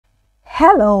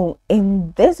Hello,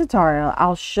 in this tutorial,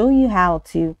 I'll show you how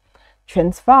to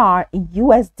transfer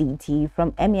USDT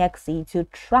from MEXC to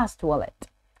Trust Wallet.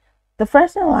 The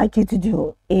first thing I'd like you to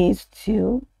do is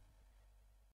to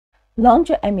launch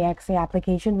your MEXC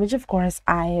application, which of course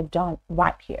I have done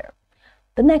right here.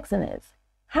 The next thing is,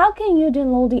 how can you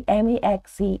download the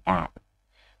MEXC app?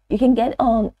 You can get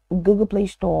on Google Play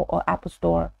Store or Apple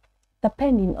Store,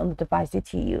 depending on the device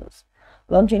that you use.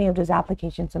 Launch any of those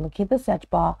applications and locate the search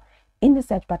bar. In the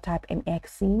search bar, type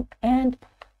MEXC and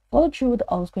follow through the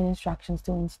on-screen instructions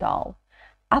to install.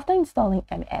 After installing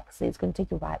MEXC, it's going to take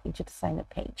you right into the sign-up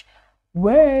page,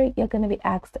 where you're going to be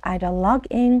asked to either log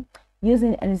in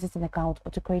using an existing account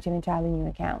or to create an entirely new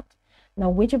account. Now,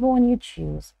 whichever one you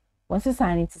choose, once you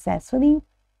sign in successfully,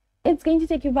 it's going to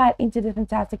take you right into the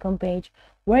fantastic homepage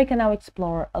where you can now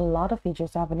explore a lot of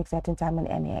features of an exciting time on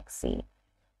MEXC.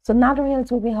 So now the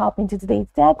reality will be helping to today's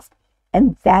text,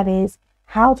 and that is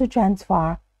how to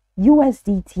transfer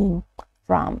USDT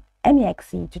from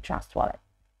MEXC to Trust Wallet.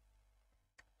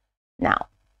 Now,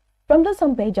 from this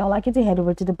homepage, I'd like you to head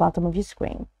over to the bottom of your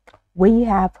screen where you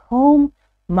have Home,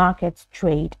 Markets,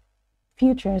 Trade,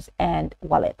 Futures, and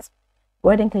Wallets. Go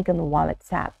ahead and click on the Wallet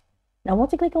tab. Now,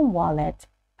 once you click on Wallet,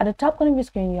 at the top corner of your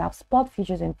screen, you have Spot,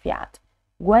 Futures, and Fiat.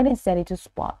 Go ahead and set it to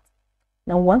Spot.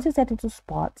 Now, once you set it to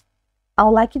Spot, I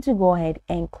would like you to go ahead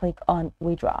and click on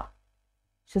Withdraw.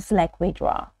 So select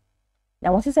Withdraw.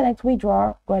 Now, once you select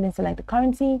Withdraw, go ahead and select the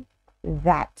currency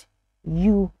that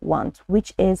you want,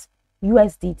 which is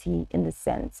USDT in this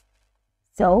sense.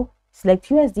 So select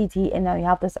USDT, and now you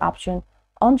have this option,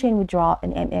 On-Chain Withdrawal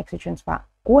and MEXC Transfer.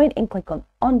 Go ahead and click on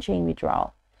On-Chain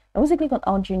Withdrawal. Now, once you click on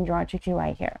On-Chain Withdrawal, it takes you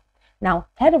right here. Now,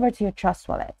 head over to your Trust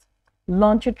Wallet.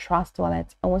 Launch your Trust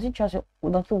Wallet. And once you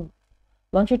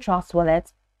launch your Trust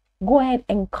Wallet, go ahead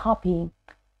and copy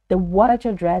the wallet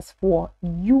address for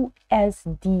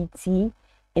USDT.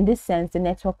 In this sense, the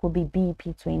network will be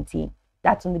BEP20.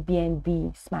 That's on the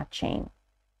BNB smart chain.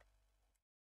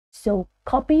 So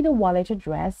copy the wallet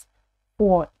address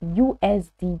for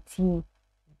USDT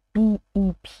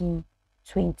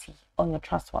BEP20 on your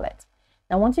Trust Wallet.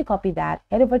 Now, once you copy that,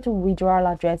 head over to withdrawal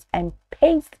address and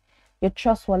paste your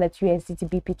Trust Wallet USDT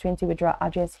BEP20 withdrawal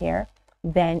address here.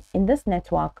 Then in this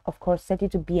network, of course, set it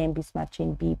to BNB smart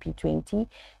chain BEP20,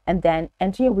 and then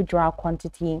enter your withdrawal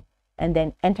quantity, and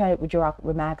then enter withdrawal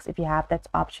remarks if you have, that's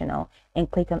optional, and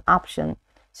click on option.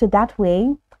 So that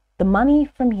way the money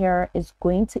from here is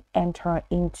going to enter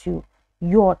into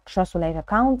your Trust Wallet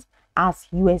account as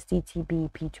USDT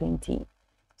BEP20.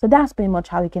 So that's pretty much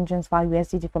how you can transfer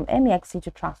USDT from MEXC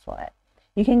to Trust Wallet.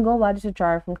 You can go watch the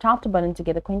tutorial from top to bottom to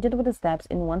get acquainted with the steps,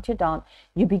 and once you're done,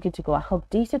 you'll be good to go. I hope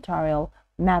this tutorial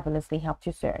marvelously helped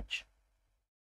you search.